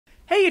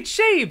Hey, it's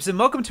Shabes, and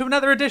welcome to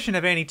another edition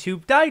of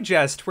AniTube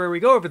Digest, where we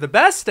go over the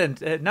best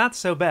and not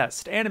so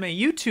best anime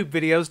YouTube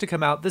videos to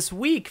come out this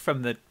week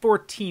from the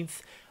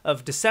 14th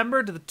of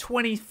December to the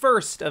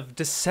 21st of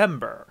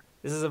December.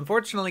 This is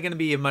unfortunately going to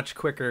be a much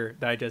quicker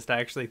digest. I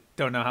actually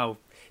don't know how...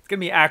 It's going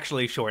to be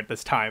actually short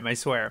this time, I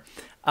swear.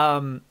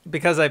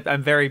 Because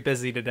I'm very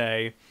busy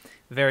today.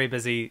 Very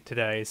busy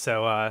today,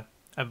 so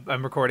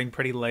I'm recording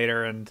pretty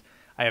later, and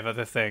I have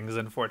other things,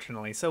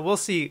 unfortunately. So we'll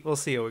see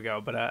how we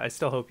go, but I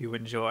still hope you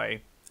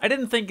enjoy. I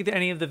didn't think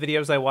any of the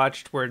videos I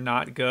watched were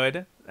not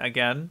good.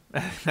 Again,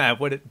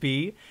 would it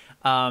be?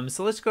 So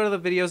let's go to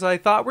the videos I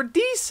thought were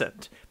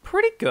decent.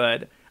 Pretty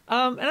good.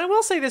 And I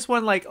will say this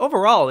one, like,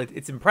 overall,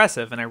 it's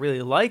impressive, and I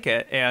really like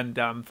it. And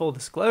full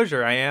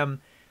disclosure, I am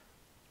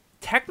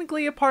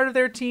technically a part of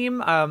their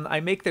team.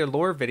 I make their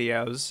lore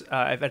videos.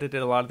 I've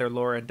edited a lot of their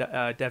lore and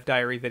Dev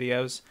Diary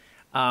videos.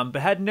 But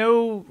had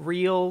no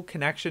real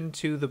connection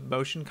to the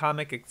motion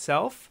comic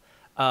itself.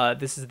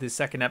 This is the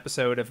second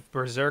episode of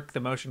Berserk, the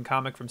motion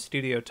comic from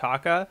Studio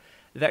Taka,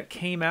 that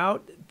came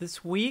out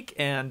this week,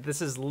 and this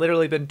has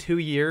literally been 2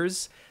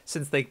 years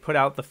since they put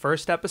out the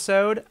first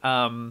episode.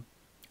 And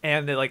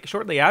they, like,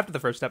 shortly after the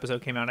first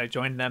episode came out, I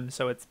joined them,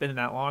 so it's been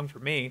that long for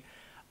me.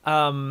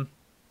 And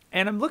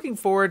I'm looking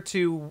forward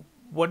to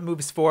what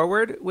moves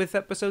forward with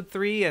episode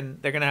 3,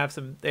 and they're gonna have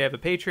they have a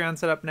Patreon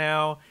set up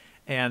now,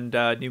 and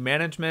new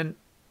management,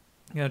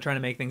 trying to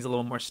make things a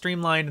little more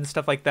streamlined and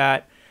stuff like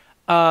that.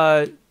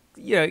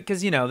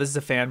 Because, this is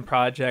a fan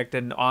project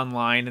and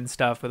online and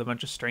stuff with a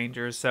bunch of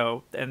strangers.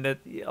 So, and that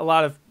a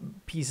lot of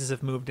pieces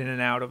have moved in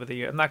and out over the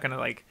year. I'm not going to,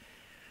 like,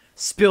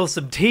 spill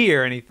some tea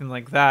or anything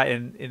like that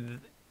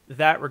in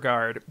that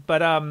regard.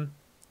 But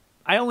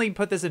I only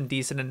put this in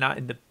decent and not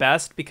in the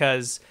best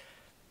because,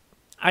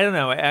 I don't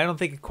know, I don't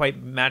think it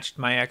quite matched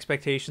my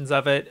expectations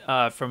of it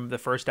from the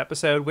first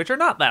episode, which are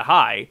not that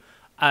high.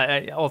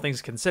 All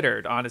things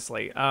considered,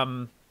 honestly.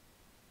 I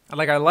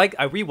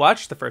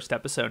rewatched the first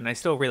episode and I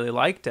still really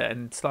liked it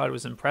and thought it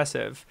was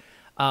impressive.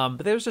 But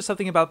there was just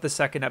something about the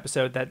second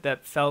episode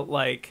that felt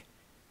like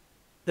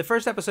the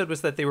first episode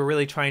was that they were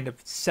really trying to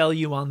sell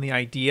you on the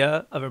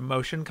idea of a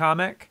motion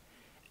comic.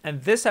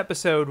 And this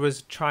episode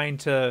was trying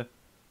to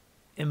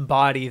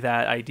embody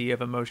that idea of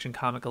a motion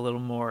comic a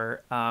little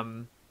more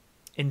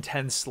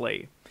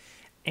intensely.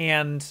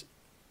 And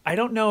I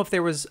don't know if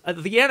there was...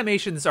 the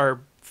animations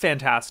are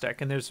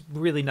fantastic, and there's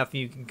really nothing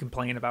you can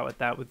complain about with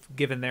that,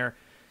 given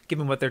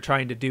what they're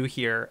trying to do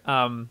here.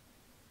 In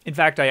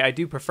fact, I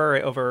do prefer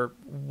it over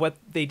what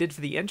they did for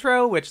the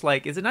intro, which,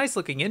 like, is a nice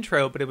looking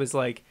intro, but it was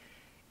like,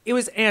 it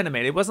was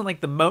animated. It wasn't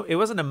like it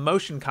wasn't a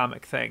motion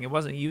comic thing. It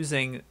wasn't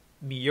using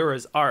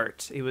Miura's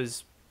art.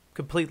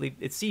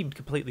 It seemed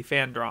completely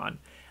fan drawn,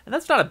 and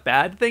that's not a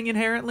bad thing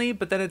inherently.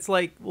 But then it's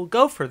like, well,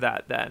 go for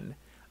that then.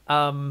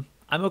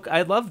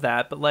 I love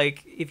that, but,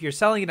 like, if you're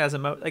selling it as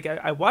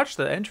I watched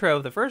the intro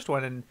of the first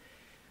one, and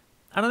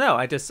I don't know,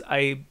 I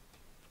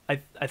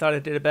thought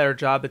it did a better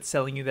job at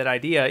selling you that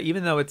idea,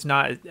 even though it's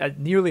not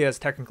nearly as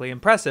technically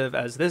impressive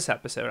as this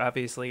episode.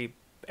 Obviously,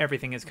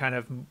 everything is kind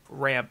of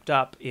ramped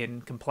up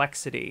in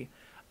complexity.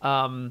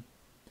 But,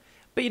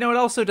 it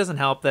also doesn't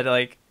help that,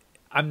 like,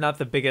 I'm not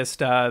the biggest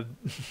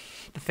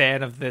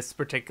fan of this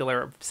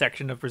particular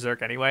section of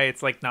Berserk anyway.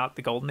 It's, like, not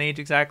the Golden Age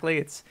exactly.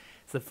 It's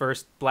the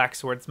first Black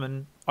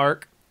Swordsman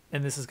arc,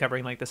 and this is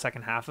covering, like, the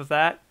second half of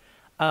that.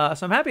 So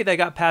I'm happy they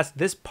got past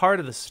this part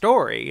of the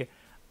story.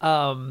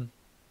 But,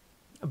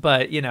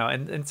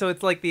 and so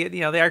it's like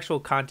the actual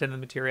content of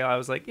the material, I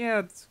was like, yeah,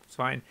 it's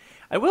fine.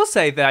 I will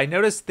say that I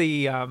noticed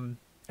I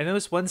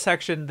noticed one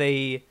section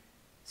they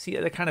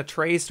kind of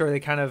traced, or they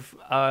kind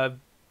of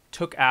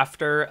took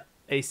after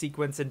a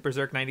sequence in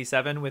Berserk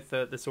 97 with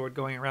the sword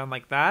going around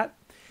like that.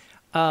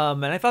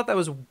 And I thought that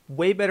was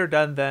way better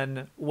done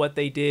than what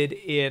they did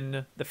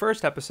in the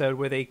first episode,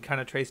 where they kind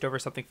of traced over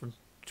something from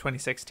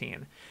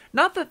 2016.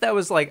 Not that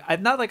was like,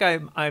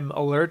 I'm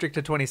allergic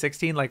to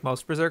 2016 like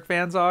most Berserk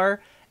fans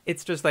are.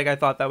 It's just like, I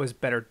thought that was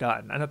better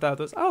done. And I thought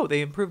that was,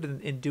 they improved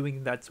in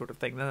doing that sort of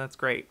thing. Then that's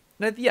great.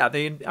 And yeah,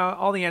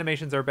 all the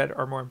animations are better,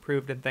 are more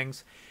improved and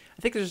things.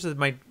 I think it's just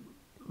my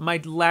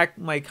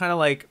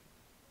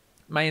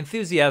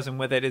enthusiasm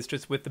with it is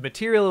just with the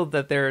material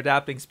that they're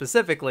adapting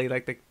specifically,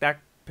 like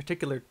that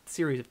particular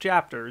series of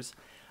chapters,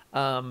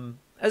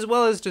 as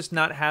well as just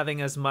not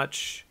having as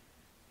much,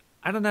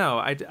 I don't know,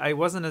 I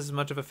wasn't as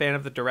much of a fan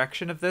of the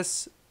direction of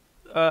this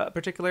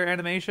particular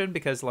animation,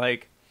 because,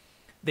 like,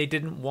 they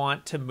didn't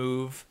want to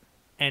move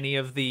any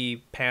of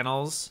the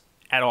panels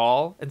at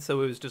all, and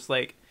so it was just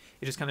like,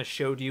 it just kind of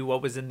showed you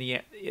what was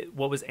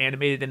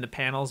animated in the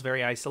panels,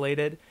 very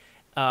isolated.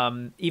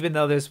 Even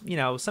though there's,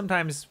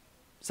 sometimes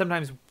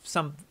something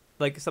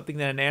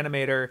that an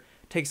animator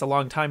takes a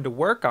long time to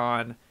work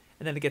on,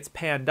 and then it gets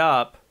panned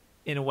up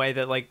in a way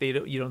that, like,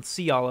 you don't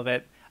see all of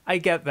it. I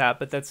get that,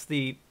 but that's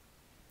the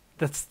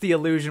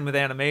illusion with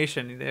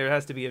animation. There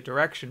has to be a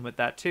direction with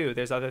that too.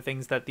 There's other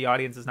things that the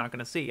audience is not going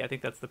to see. I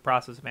think that's the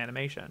process of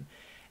animation.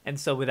 And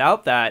so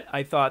without that,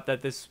 I thought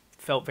that this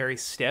felt very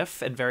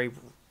stiff and very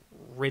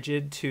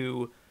rigid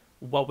to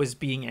what was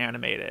being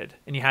animated,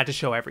 and you had to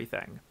show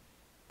everything.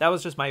 That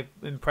was just my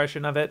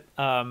impression of it.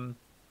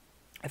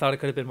 I thought it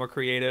could have been more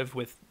creative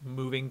with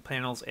moving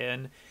panels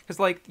in, because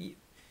like,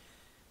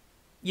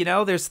 you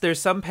know, there's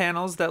some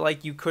panels that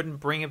like you couldn't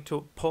bring up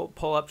to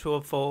pull up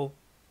to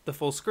the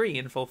full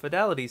screen, full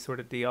fidelity sort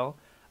of deal.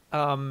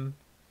 And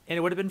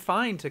it would have been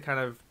fine to kind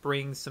of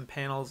bring some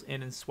panels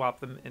in and swap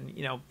them and,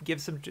 you know, give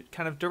some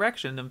kind of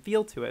direction and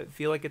feel to it.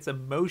 Feel like it's a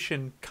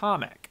motion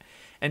comic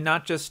and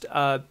not just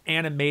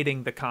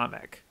animating the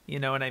comic. You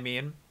know what I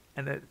mean?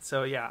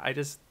 So yeah, I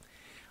just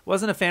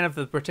wasn't a fan of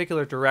the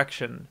particular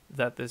direction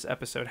that this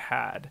episode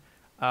had.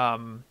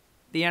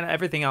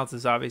 Everything else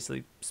is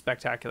obviously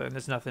spectacular, and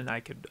there's nothing I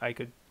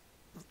could.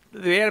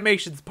 The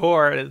animation's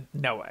poor.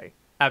 No way,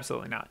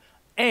 absolutely not.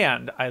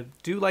 And I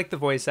do like the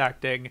voice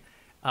acting,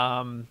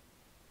 and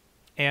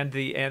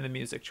the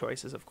music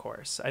choices, of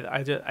course.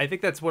 I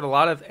think that's what a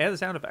lot of, and the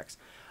sound effects.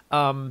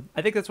 I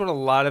think that's what a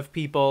lot of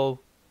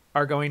people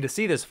are going to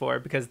see this for,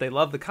 because they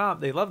love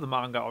they love the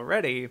manga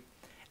already,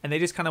 and they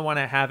just kind of want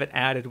to have it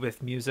added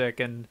with music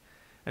and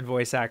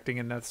voice acting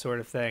and that sort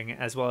of thing,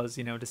 as well as,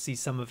 you know, to see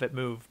some of it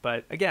move.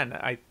 But again,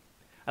 I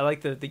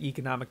like the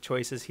economic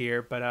choices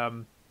here, but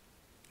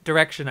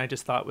direction I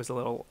just thought was a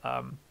little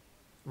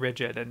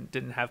rigid and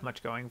didn't have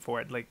much going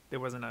for it. Like there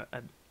wasn't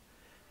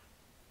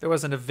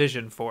a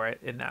vision for it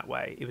in that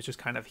way. It was just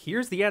kind of,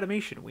 here's the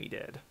animation we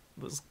did.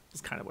 Was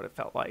kind of what it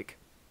felt like.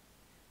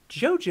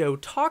 JoJo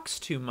talks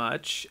too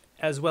much,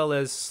 as well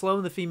as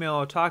Sloan the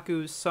female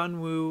otaku,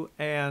 Sunwoo,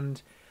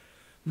 and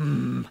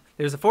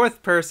there's a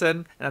fourth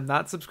person, and I'm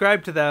not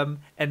subscribed to them,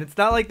 and it's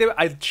not like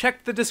I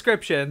checked the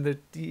description.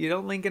 You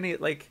don't link any,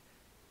 like,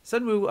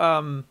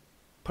 Sunwoo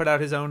put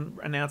out his own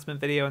announcement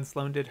video, and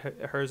Sloan did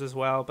hers as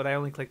well, but I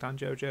only clicked on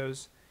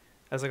JoJo's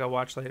as like a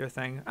watch later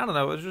thing. I don't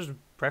know, it was just a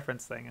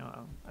preference thing. I don't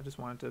know. I just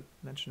wanted to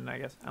mention it, I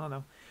guess. I don't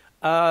know.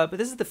 But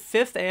this is the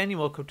 5th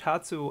annual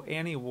Kotatsu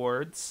Annie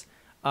Awards.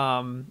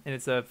 And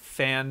it's a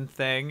fan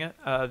thing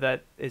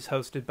that is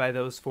hosted by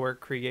those 4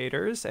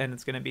 creators, and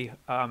it's going to be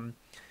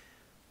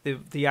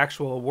the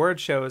actual award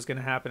show is going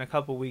to happen a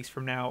couple weeks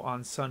from now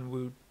on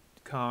Sun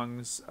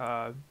Wukong's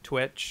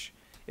Twitch,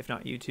 if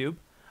not YouTube.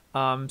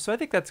 So I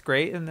think that's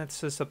great, and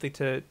that's just something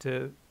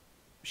to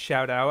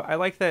shout out. I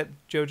like that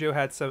JoJo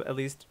had some, at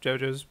least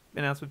JoJo's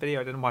announcement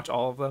video. I didn't watch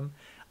all of them.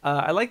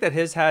 I like that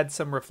his had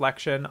some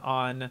reflection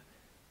on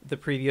the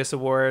previous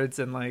awards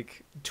and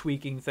like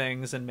tweaking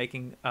things and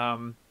making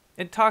and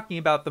talking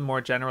about them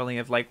more generally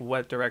of like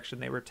what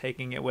direction they were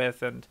taking it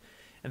with and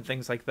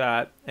things like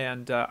that.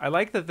 And I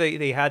like that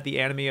they had the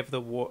Anime of the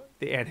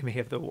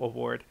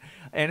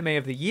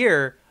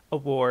Year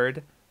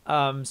award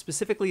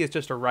specifically as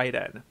just a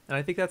write-in, and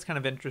I think that's kind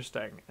of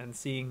interesting. And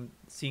seeing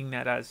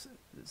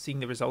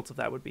the results of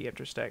that would be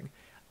interesting.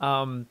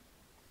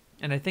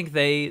 And I think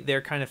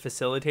they're kind of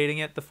facilitating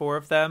it, the 4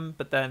 of them,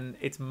 but then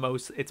it's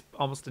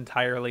almost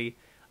entirely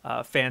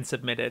fan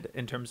submitted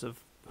in terms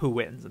of who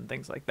wins and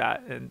things like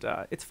that, and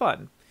it's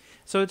fun.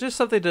 So it's just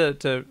something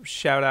to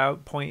shout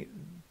out, point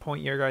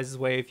your guys'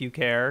 way if you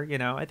care. You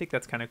know, I think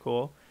that's kind of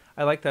cool.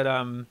 I like that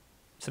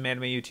some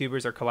anime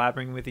YouTubers are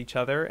collaborating with each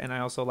other, and I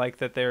also like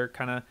that they're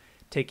kind of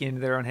taking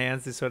into their own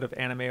hands this sort of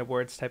anime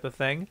awards type of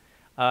thing.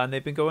 And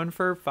they've been going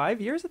for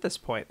 5 years at this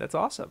point. That's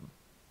awesome.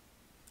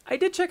 I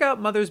did check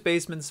out Mother's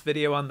Basement's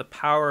video on the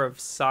power of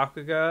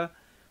Sakuga,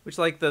 which,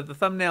 like, the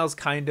thumbnail's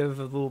kind of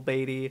a little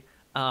baity.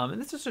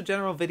 And it's just a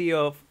general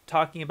video of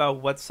talking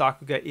about what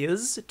Sakuga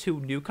is to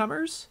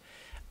newcomers.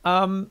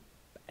 And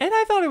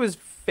I thought it was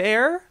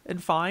fair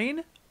and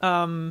fine.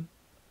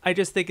 I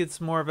just think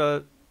it's more of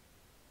a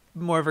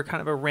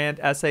kind of a rant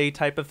essay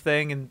type of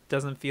thing, and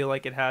doesn't feel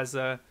like it has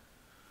a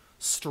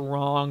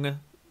strong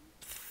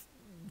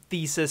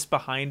thesis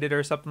behind it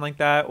or something like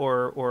that,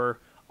 or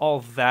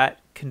all that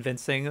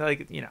convincing.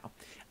 Like, you know,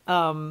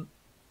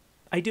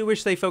 I do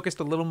wish they focused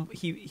a little.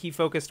 He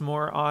focused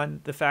more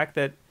on the fact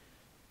that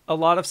a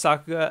lot of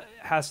Sakuga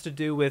has to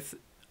do with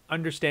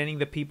understanding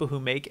the people who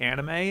make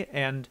anime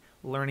and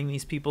learning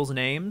these people's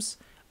names.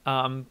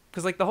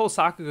 Because like the whole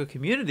Sakuga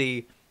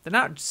community, they're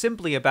not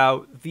simply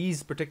about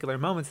these particular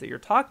moments that you're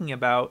talking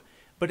about,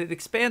 but it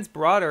expands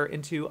broader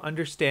into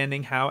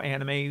understanding how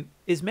anime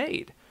is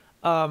made.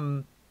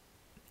 And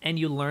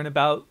you learn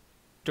about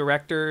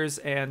directors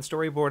and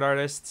storyboard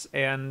artists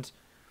and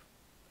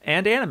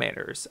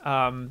animators,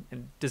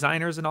 and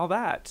designers and all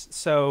that.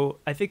 So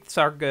I think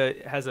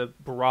Sakuga has a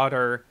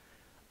broader,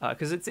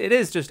 because it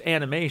is just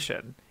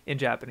animation in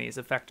Japanese,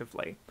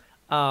 effectively.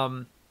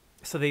 So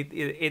I think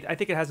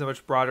it has a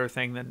much broader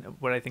thing than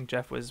what I think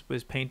Jeff was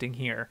painting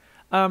here.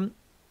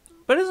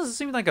 But it doesn't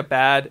seem like a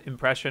bad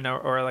impression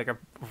or like a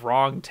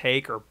wrong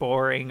take or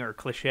boring or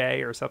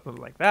cliche or something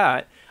like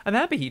that. I'm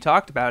happy he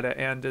talked about it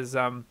and is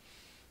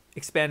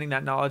expanding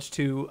that knowledge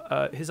to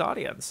his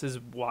audience, his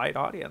wide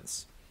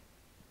audience.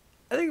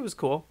 I think it was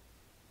cool.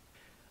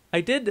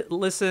 I did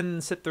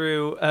sit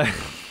through,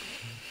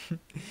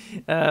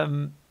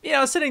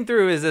 sitting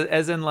through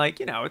as in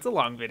like, it's a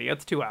long video.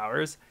 It's 2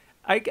 hours.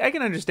 I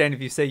can understand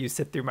if you say you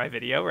sit through my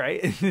video,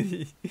 right?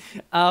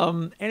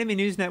 Anime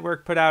News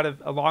Network put out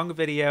a long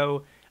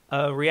video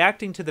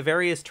reacting to the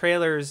various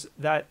trailers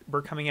that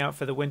were coming out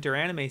for the winter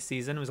anime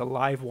season. It was a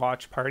live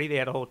watch party. They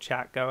had a whole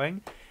chat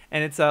going.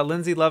 And it's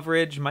Lindsay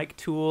Loveridge, Mike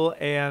Toole,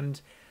 and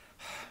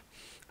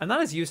I'm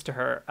not as used to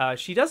her.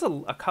 She does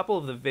a couple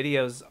of the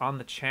videos on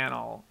the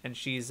channel, and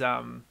she's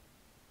done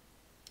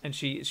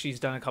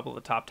a couple of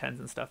the top 10s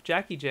and stuff.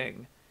 Jackie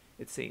Jing,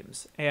 it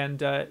seems. And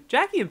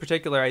Jackie in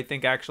particular, I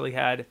think, actually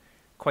had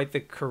quite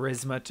the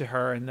charisma to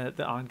her and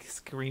the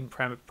on-screen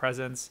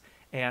presence,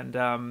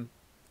 and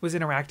was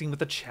interacting with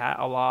the chat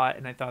a lot.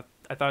 And I thought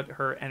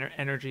her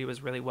energy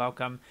was really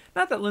welcome.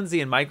 Not that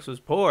Lindsay and Mike's was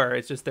poor;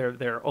 it's just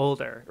they're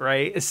older,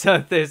 right?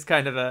 So there's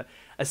kind of a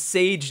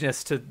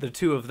sageness to the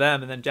two of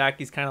them, and then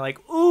Jackie's kind of like,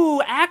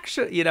 ooh,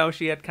 action. You know,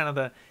 she had kind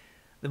of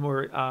the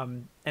more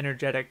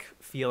energetic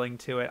feeling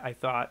to it, I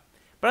thought.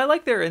 But I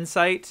like their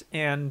insight,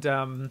 and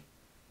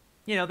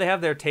you know, they have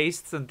their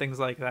tastes and things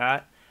like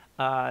that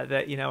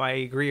that, you know, I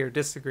agree or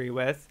disagree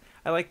with.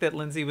 I like that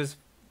Lindsay was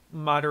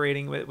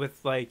moderating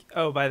with like,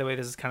 oh, by the way,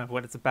 this is kind of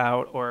what it's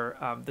about, or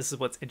this is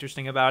what's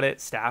interesting about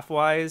it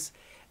staff-wise.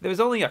 There was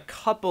only a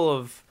couple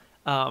of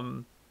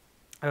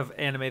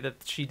anime that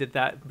she did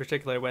that in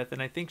particular with,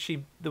 and I think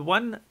the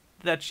one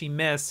that she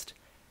missed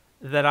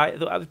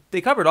that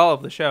they covered all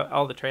of the show,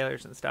 all the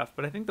trailers and stuff,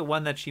 but I think the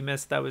one that she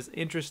missed that was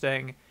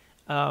interesting,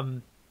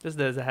 just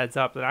as a heads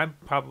up, that I'm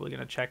probably going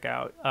to check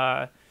out,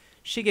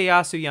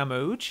 Shigeyasu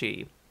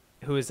Yamauchi,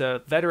 who is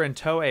a veteran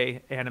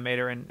Toei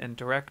animator and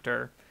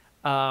director,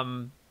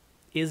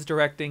 is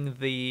directing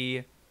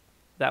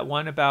that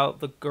one about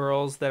the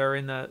girls that are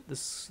in the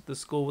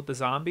school with the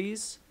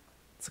zombies.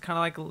 It's kind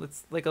of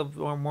like a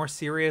more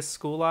serious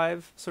School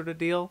Live sort of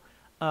deal.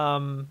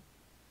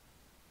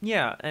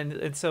 Yeah,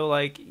 and so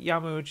like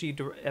Yamauchi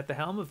at the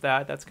helm of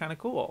that's kind of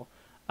cool.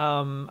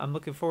 I'm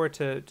looking forward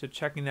to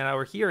checking that out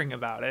or hearing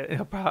about it. I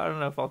don't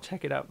know if I'll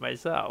check it out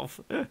myself,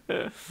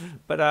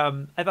 but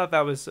I thought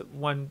that was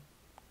one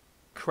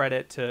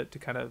credit to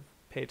kind of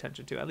pay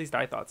attention to. At least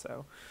I thought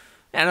so.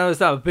 I know it's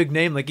not a big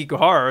name like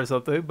Ikuhara or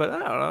something, but I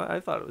don't know. I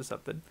thought it was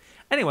something.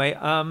 Anyway,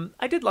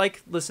 I did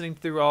like listening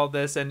through all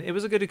this, and it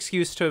was a good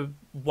excuse to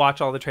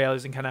watch all the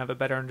trailers and kind of have a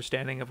better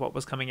understanding of what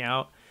was coming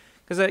out.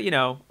 Because, you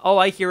know, all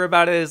I hear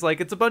about it is like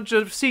it's a bunch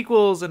of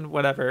sequels and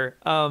whatever.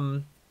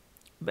 And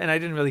I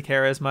didn't really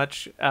care as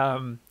much.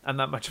 I'm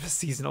not much of a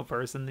seasonal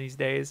person these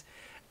days.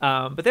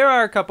 But there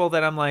are a couple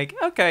that I'm like,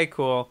 okay,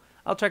 cool.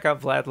 I'll check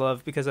out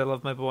VLADLOVE because I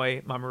love my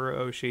boy Mamoru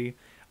Oshii.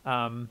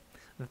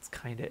 That's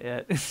kind of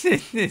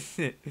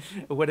it.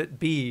 Would it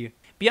be?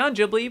 Beyond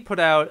Ghibli put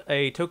out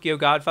a Tokyo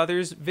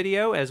Godfathers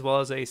video as well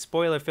as a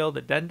spoiler-filled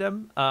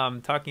addendum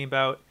talking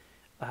about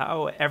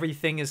how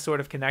everything is sort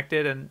of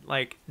connected and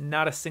like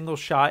not a single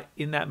shot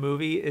in that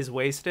movie is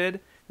wasted.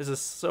 There's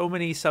so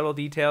many subtle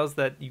details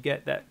that you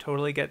get that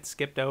totally get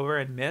skipped over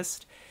and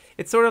missed.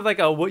 It's sort of like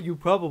a what you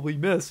probably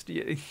missed,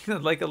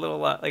 like a little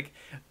like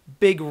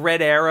big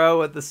red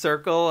arrow at the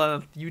circle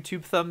on a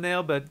YouTube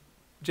thumbnail, but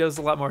Joe's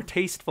a lot more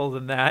tasteful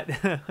than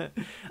that.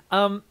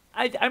 I'm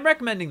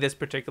recommending this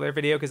particular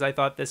video because I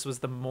thought this was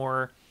the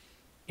more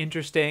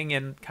interesting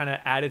and kind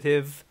of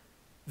additive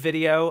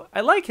video.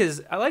 I liked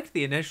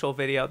the initial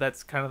video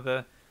that's kind of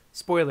the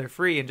spoiler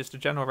free and just a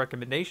general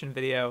recommendation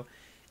video.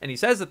 And he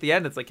says at the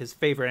end it's like his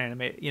favorite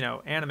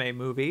anime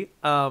movie,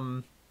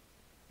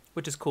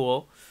 which is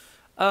cool.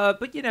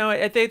 But you know,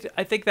 I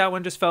think that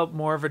one just felt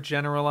more of a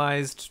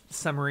generalized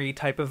summary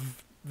type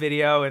of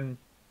video, and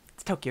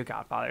it's Tokyo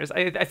Godfathers.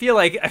 I feel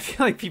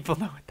like people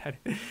know what that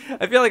is.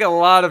 I feel like a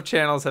lot of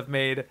channels have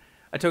made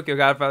a Tokyo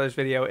Godfathers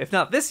video, if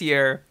not this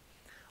year,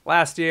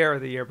 last year or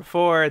the year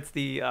before. It's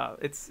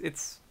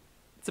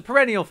a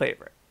perennial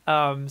favorite.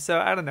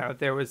 So I don't know if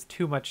there was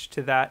too much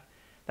to that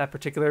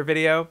particular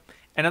video,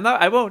 and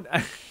I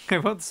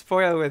won't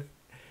spoil with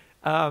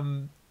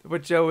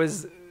what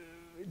Joe's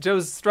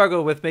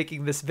struggle with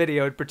making this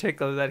video in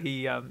particular that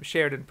he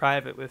shared in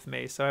private with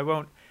me. So I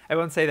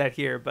won't say that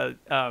here, but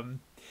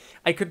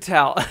I could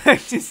tell. I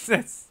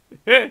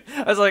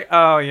was like,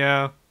 oh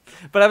yeah,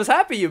 but I was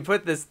happy you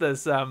put this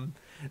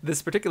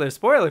particular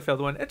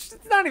spoiler-filled one. It's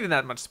not even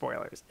that much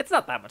spoilers. It's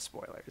not that much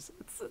spoilers.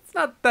 It's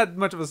not that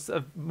much of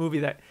a movie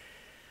that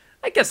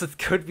I guess it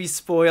could be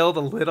spoiled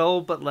a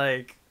little, but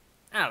like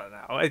I don't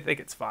know. I think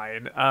it's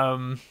fine.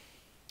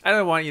 I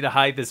don't want you to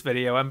hide this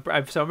video. I'm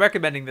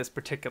recommending this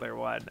particular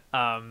one.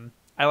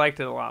 I liked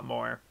it a lot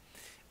more,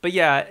 but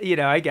yeah, you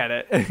know, I get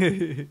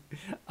it.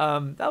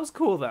 That was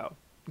cool though.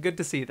 Good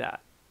to see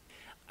that.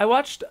 I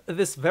watched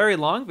this very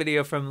long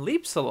video from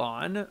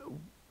Leepsilon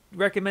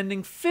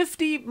recommending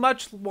 50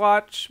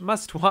 must-watch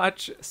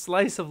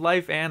slice of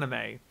life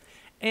anime.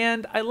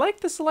 And I like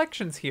the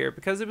selections here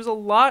because it was a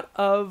lot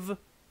of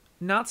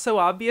not so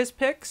obvious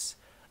picks.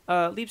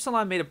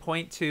 Leepsilon made a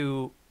point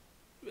to,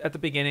 at the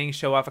beginning,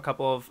 show off a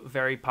couple of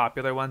very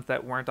popular ones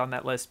that weren't on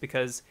that list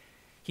because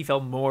he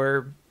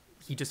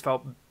just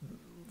felt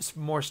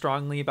more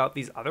strongly about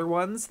these other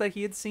ones that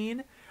he had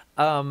seen.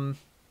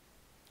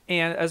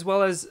 and as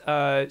well as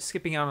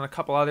skipping out on a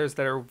couple others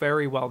that are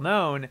very well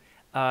known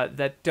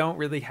that don't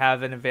really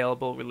have an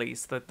available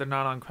release, that they're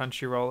not on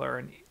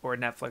Crunchyroll or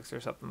Netflix or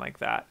something like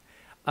that.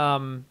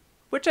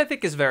 Which I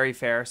think is very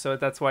fair. So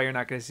that's why you're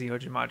not going to see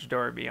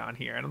Hojimajidori be on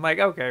here. And I'm like,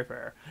 okay,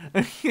 fair.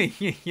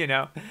 You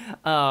know,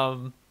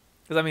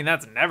 because I mean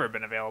that's never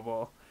been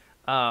available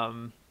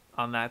on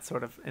that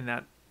sort of in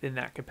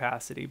that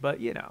capacity. But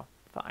you know,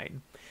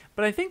 fine.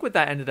 But I think what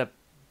that ended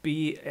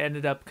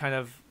up kind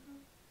of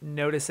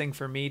noticing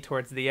for me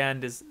towards the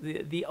end is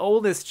the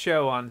oldest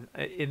show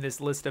in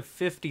this list of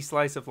 50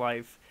 slice of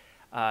life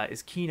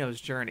is Kino's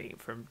Journey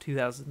from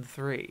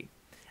 2003.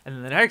 And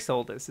then the next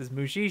oldest is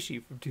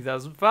Mushishi from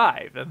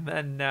 2005. And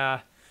then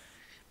I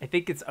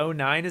think it's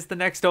 09 is the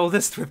next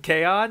oldest with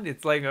K-On!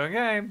 It's like,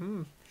 okay.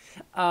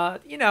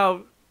 You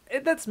know,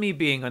 that's me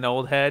being an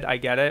old head. I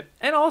get it.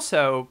 And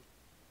also,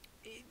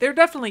 there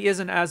definitely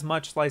isn't as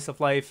much slice of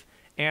life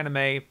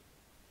anime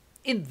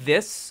in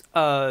this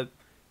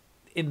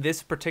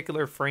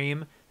particular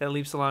frame that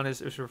Leepsilon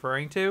is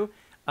referring to.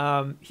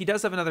 He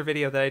does have another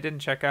video that I didn't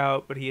check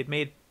out, but he had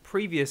made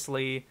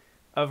previously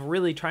of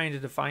really trying to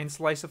define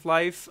slice of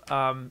life,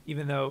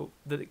 even though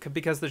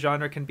because the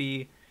genre can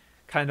be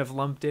kind of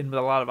lumped in with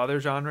a lot of other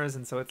genres,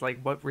 and so it's like,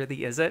 what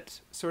really is it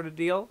sort of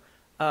deal.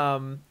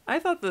 I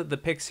thought the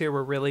pics here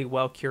were really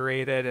well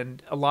curated,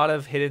 and a lot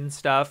of hidden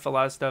stuff, a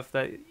lot of stuff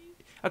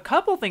a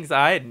couple things that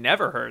I had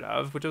never heard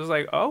of, which was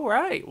like, oh,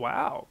 right,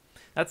 wow.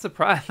 That's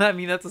surprise. I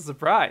mean, that's a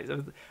surprise.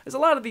 There's a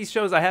lot of these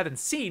shows I haven't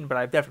seen, but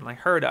I've definitely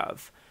heard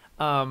of.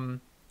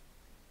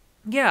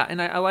 Yeah,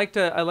 and I liked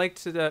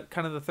the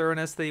kind of the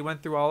thoroughness that he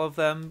went through all of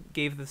them,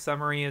 gave the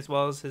summary as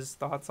well as his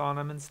thoughts on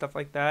them and stuff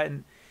like that.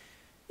 And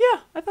yeah,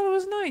 I thought it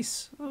was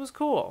nice. It was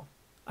cool.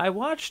 I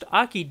watched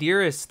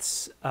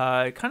Akidearest's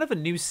kind of a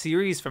new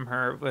series from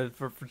her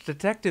for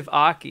Detective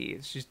Aki.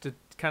 She's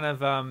kind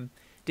of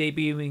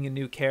debuting a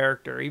new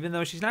character, even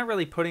though she's not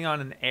really putting on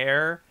an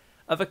air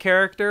of a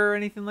character or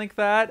anything like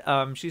that.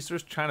 She's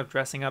just kind of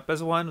dressing up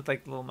as one with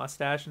like the little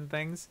mustache and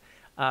things.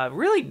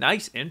 Really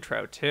nice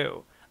intro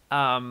too.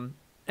 And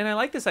I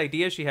like this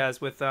idea she has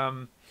with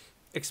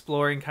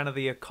exploring kind of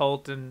the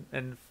occult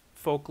and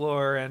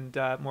folklore and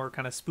more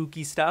kind of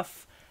spooky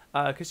stuff.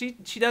 Because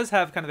she does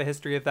have kind of a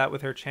history of that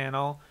with her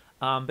channel,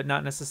 but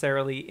not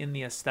necessarily in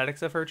the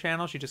aesthetics of her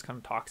channel. She just kind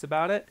of talks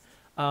about it.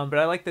 But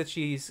I like that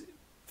she's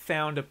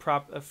found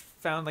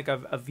like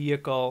a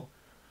vehicle,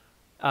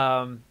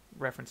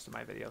 reference to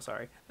my video,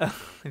 sorry,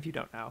 if you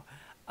don't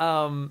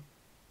know.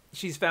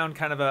 She's found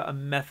kind of a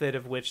method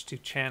of which to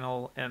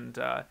channel and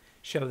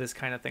show this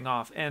kind of thing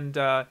off, and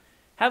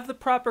have the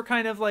proper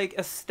kind of like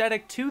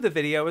aesthetic to the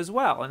video as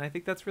well, and I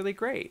think that's really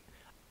great.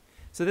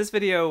 So this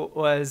video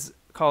was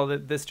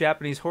called "This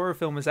Japanese Horror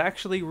Film is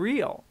Actually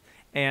Real,"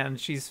 and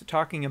she's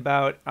talking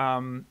about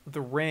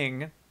The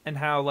Ring and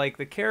how like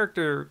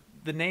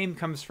the name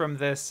comes from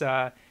this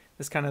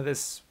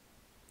this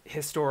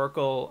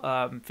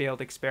historical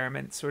failed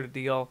experiment sort of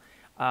deal.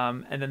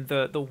 And then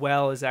the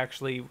well is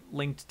actually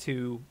linked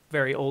to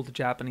very old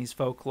Japanese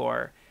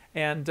folklore,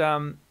 and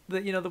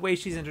the way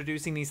she's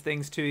introducing these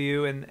things to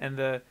you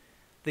and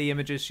the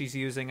images she's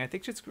using, I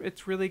think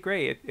it's really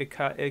great.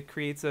 It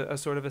creates a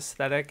sort of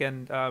aesthetic,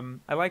 and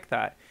I like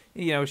that.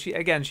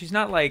 She's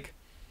not like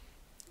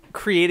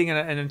creating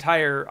an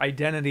entire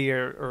identity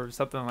or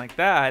something like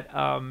that.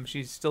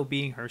 She's still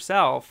being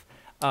herself,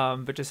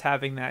 but just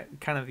having that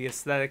kind of the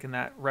aesthetic and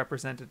that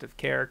representative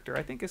character,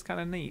 I think is kind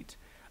of neat.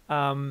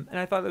 And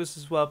I thought it was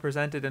as well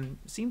presented and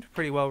seemed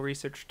pretty well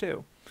researched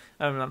too.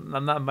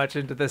 I'm not much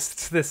into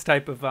this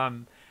type of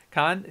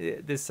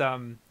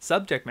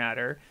subject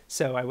matter,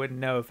 so I wouldn't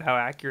know how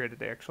accurate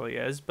it actually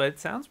is. But it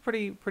sounds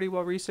pretty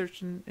well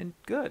researched and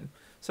good.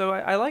 So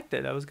I liked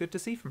it. That was good to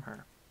see from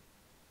her.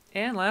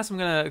 And last, I'm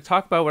gonna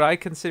talk about what I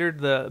considered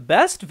the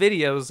best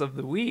videos of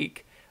the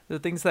week. The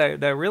things that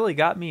really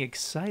got me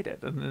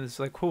excited, and it's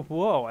like,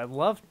 whoa, I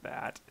loved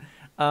that.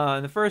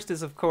 And the first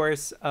is, of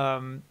course,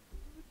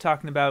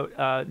 talking about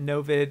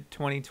Novid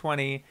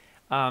 2020.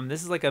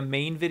 This is like a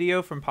main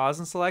video from Pause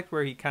and Select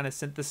where he kind of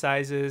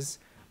synthesizes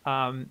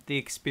the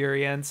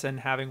experience,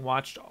 and having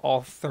watched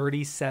all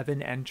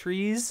 37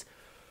 entries.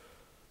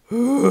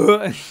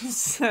 So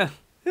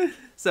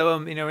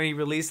he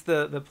released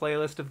the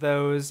playlist of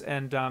those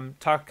and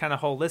talked kind of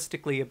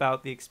holistically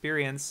about the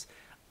experience.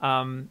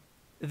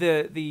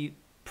 The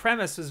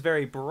premise was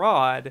very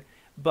broad,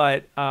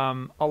 but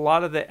a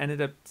lot of it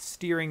ended up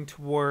steering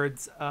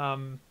towards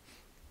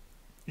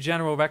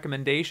general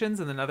recommendations,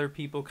 and then other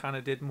people kind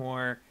of did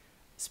more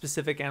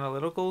specific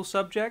analytical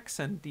subjects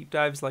and deep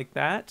dives like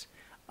that.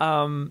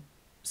 So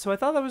I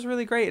thought that was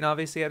really great, and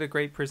obviously had a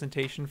great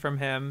presentation from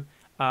him.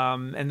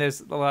 And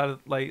there's a lot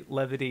of like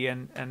levity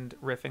and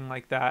riffing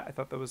like that. I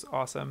thought that was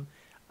awesome.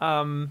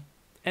 And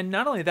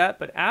not only that,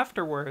 but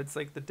afterwards,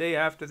 like the day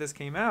after this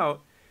came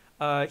out,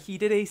 he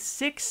did a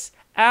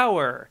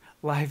 6-hour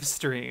live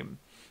stream,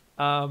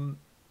 talking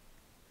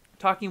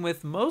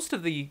with most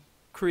of the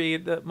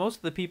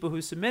people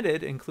who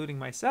submitted, including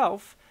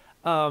myself,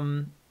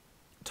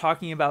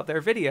 talking about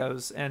their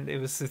videos. And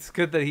it's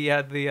good that he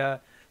had the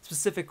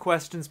specific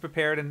questions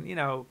prepared, and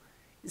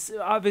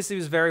obviously it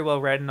was very well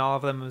read in all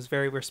of them. It was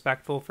very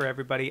respectful for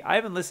everybody. I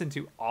haven't listened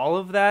to all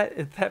of that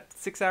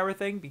 6-hour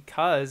thing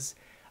because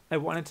I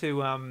wanted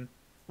to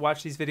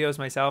watch these videos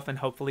myself and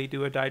hopefully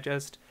do a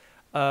digest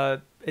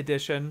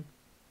edition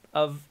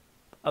of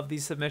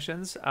these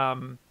submissions.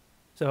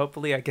 So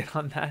hopefully I get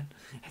on that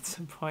at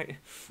some point.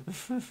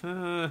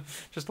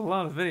 Just a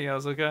lot of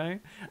videos, okay?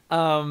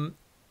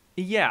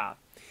 Yeah,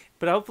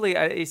 but hopefully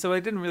I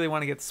didn't really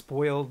want to get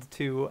spoiled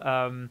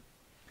to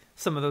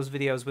some of those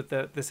videos with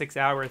the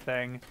 6-hour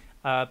thing.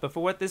 But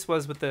for what this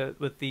was with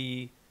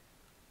the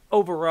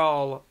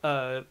overall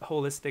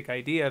holistic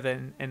idea of it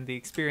and the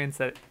experience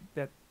that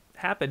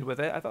happened with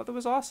it, I thought that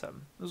was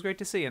awesome. It was great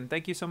to see, and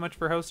thank you so much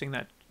for hosting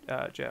that,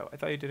 Joe. I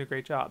thought you did a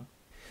great job.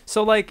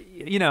 So like,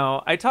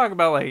 I talk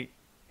about like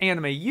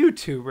anime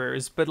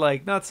YouTubers, but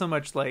like not so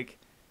much like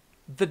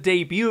the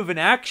debut of an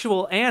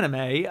actual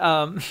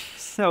anime.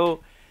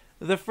 So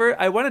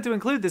I wanted to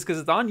include this because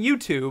it's on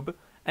YouTube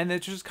and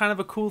it's just kind of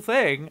a cool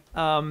thing.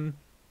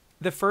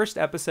 The first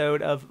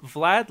episode of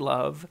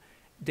VLADLOVE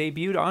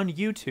debuted on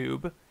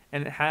YouTube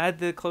and it had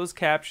the closed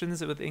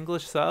captions with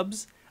English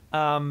subs.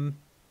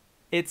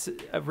 It's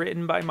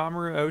written by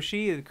Mamoru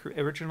Oshii,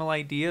 the original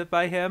idea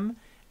by him,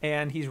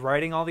 and he's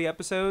writing all the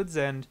episodes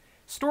and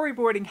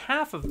storyboarding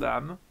half of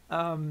them.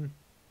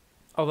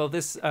 Although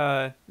this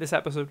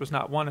episode was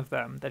not one of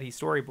them that he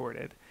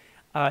storyboarded.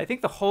 I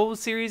think the whole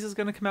series is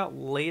going to come out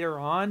later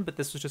on, but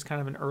this was just kind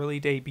of an early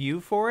debut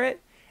for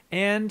it,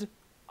 and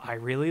I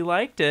really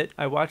liked it.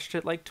 I watched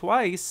it like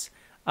twice,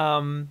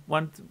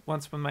 once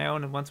with my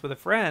own and once with a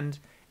friend,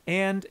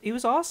 and it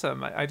was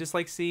awesome. I just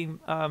like seeing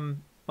Mamoru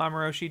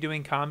Oshii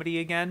doing comedy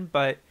again,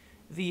 but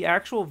the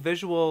actual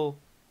visual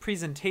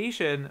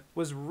presentation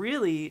was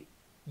really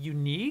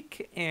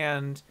unique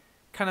and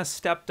kind of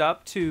stepped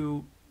up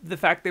to the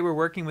fact they were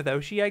working with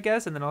Oshii, I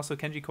guess, and then also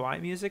Kenji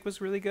Kawai music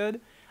was really good.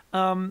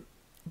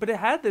 But it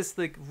had this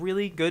like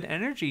really good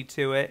energy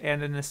to it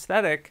and an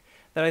aesthetic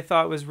that I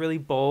thought was really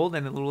bold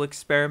and a little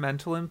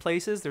experimental in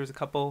places. There was a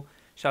couple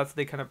shots that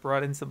they kind of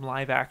brought in some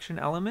live action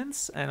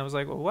elements, and I was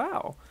like, well,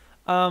 wow.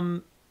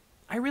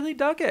 I really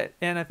dug it,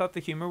 and I thought the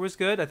humor was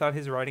good. I thought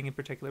his writing in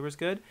particular was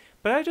good,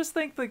 but I just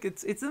think like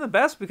it's in the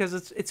best because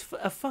it's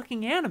a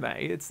fucking anime.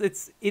 It's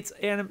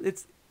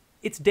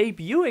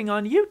debuting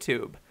on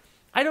YouTube.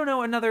 I don't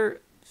know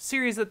another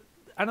series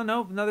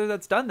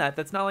that's done that.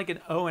 That's not like an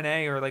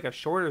O&A or like a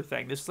shorter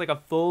thing. This is like a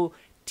full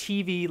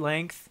TV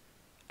length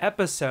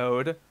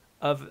episode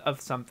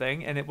of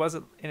something, and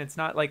it's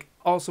not like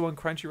also on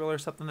Crunchyroll or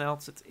something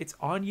else. It's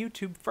on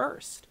YouTube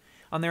first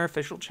on their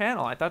official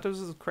channel. I thought this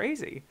was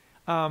crazy.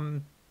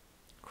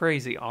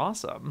 Crazy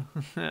awesome.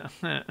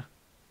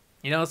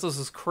 This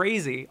is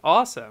crazy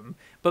awesome,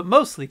 but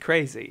mostly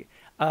crazy.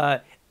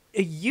 A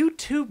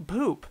YouTube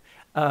poop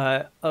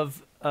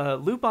of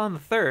Lupin the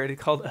Third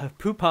called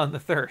Poop on the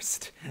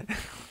Thirst.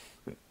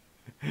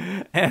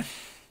 And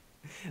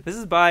this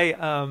is by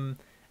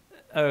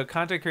a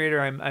content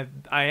creator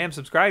I am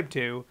subscribed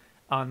to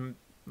on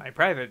my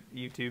private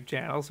YouTube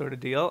channel, sort of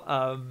deal.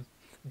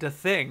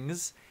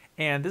 DaThings.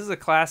 And this is a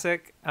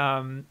classic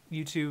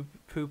YouTube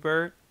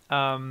pooper.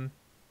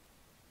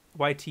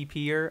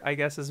 YTPer, I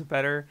guess, is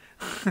better.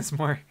 It's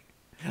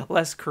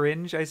less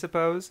cringe, I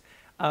suppose.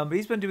 But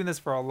he's been doing this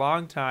for a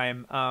long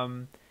time.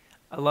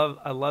 I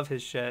love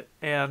his shit.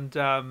 And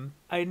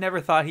I never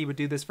thought he would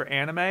do this for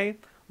anime,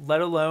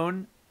 let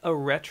alone a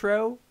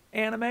retro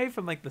anime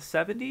from like the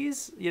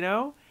 70s,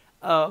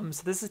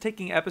 So this is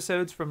taking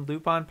episodes from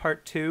Lupin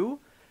Part 2.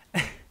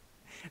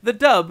 The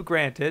dub,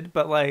 granted,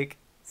 but like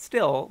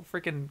still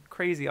freaking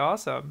crazy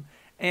awesome.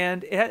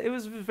 And it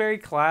was very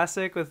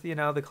classic with,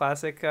 the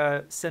classic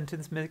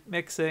sentence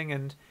mixing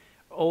and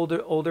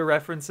older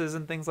references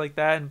and things like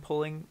that and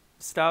pulling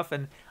stuff.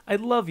 And I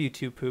love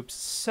YouTube poops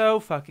so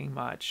fucking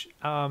much.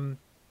 I'm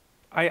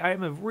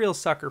a real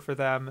sucker for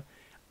them.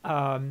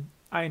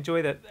 I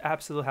enjoy the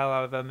absolute hell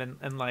out of them.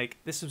 And like,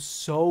 this is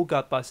so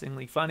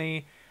gut-bustingly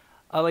funny.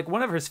 Like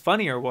one of his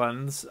funnier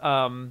ones,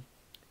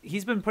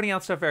 he's been putting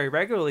out stuff very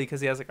regularly because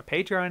he has like a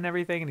Patreon and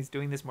everything, and he's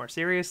doing this more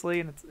seriously,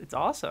 and it's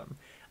awesome.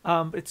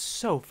 It's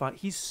so fun.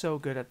 He's so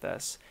good at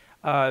this.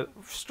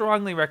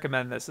 Strongly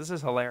recommend this. This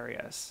is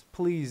hilarious.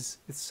 Please,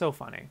 it's so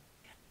funny.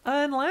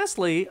 And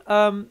lastly,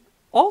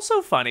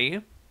 also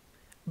funny,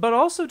 but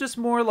also just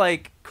more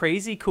like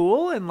crazy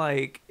cool and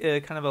like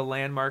kind of a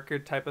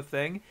landmarker type of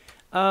thing.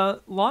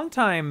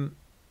 Longtime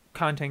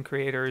content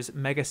creators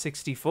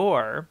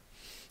Mega64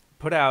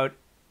 put out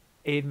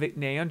a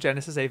Neon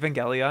Genesis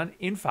Evangelion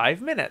in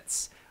 5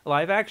 minutes.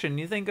 Live action.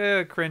 You think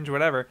cringe,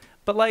 whatever.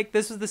 But like,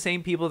 this was the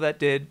same people that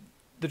did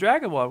the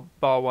Dragon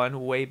Ball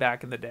one way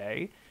back in the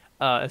day,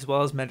 as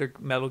well as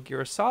Metal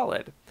Gear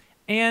Solid.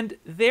 And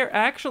they're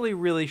actually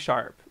really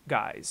sharp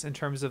guys in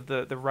terms of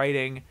the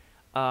writing,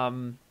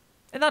 and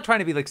not trying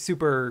to be like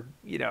super,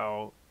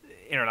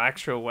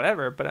 intellectual,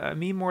 whatever, but I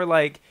mean more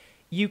like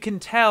you can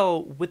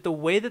tell with the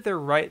way that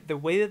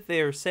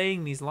they're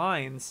saying these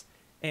lines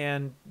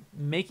and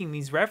making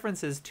these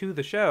references to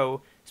the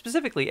show,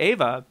 specifically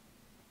Eva,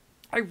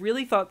 I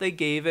really thought they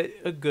gave it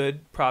a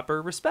good,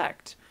 proper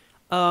respect.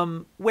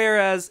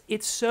 Whereas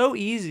it's so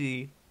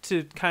easy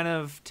to kind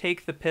of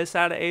take the piss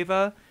out of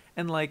Ava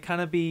and like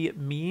kind of be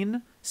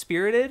mean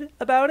spirited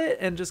about it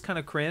and just kind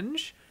of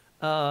cringe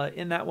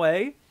in that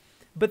way.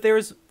 But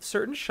there's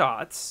certain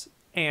shots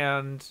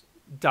and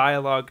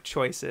dialogue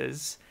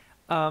choices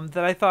that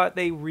I thought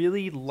they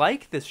really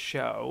like this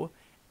show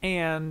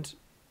and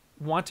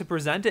want to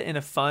present it in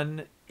a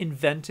fun,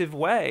 inventive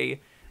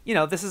way. You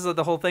know, this is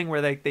the whole thing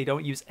where they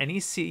don't use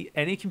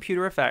any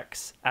computer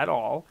effects at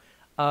all.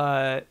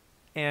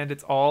 And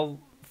it's all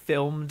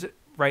filmed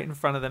right in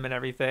front of them and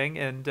everything.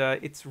 And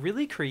it's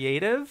really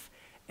creative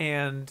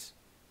and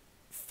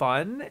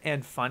fun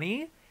and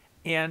funny.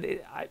 And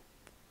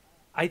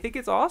I think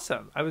it's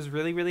awesome. I was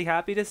really, really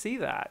happy to see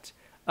that.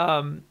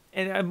 And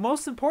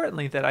most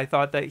importantly, that I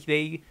thought that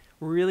they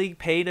really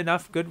paid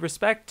enough good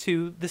respect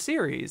to the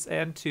series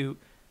and to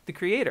the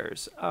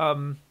creators.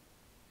 And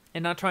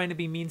not trying to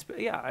be mean.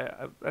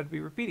 Yeah, I'd be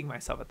repeating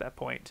myself at that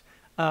point.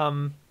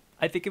 I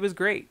think it was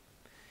great.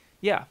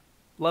 Yeah,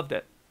 loved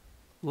it.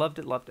 Loved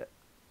it.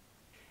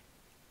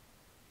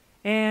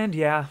 And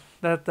yeah,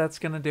 that's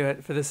going to do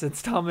it for this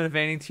installment of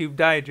AniTube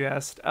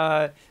Digest.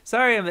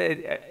 Sorry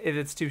if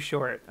it's too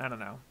short. I don't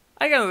know.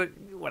 I got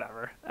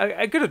whatever.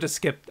 I could have just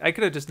skipped. I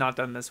could have just not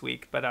done this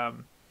week. But,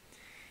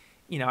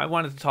 you know, I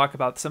wanted to talk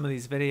about some of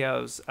these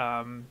videos,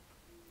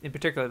 in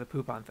particular the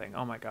poop-on thing.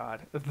 Oh, my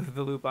God.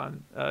 The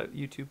loop-on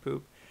YouTube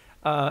poop.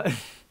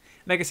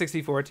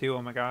 Mega64, too.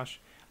 Oh, my gosh.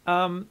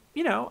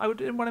 You know, I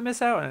didn't want to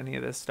miss out on any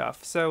of this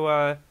stuff.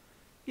 So,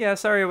 yeah,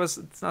 sorry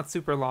it's not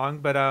super long,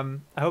 but I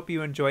hope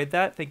you enjoyed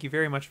that. Thank you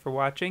very much for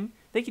watching.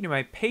 Thank you to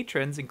my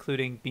patrons,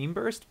 including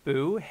Beamburst,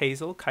 Boo,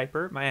 Hazel,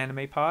 Kuiper, My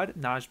Anime Pod,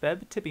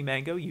 Najbeb, Tippy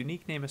Mango,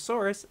 Unique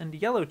Namosaurus, and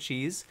Yellow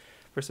Cheese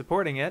for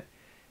supporting it.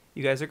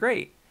 You guys are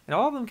great. And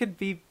all of them could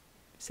be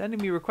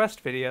sending me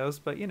request videos,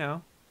 but, you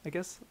know, I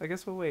guess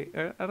we'll wait.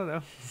 I don't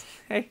know.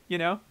 Hey, you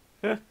know,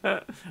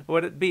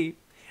 what it be.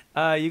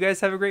 You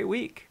guys have a great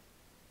week.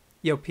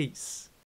 Yo, peace.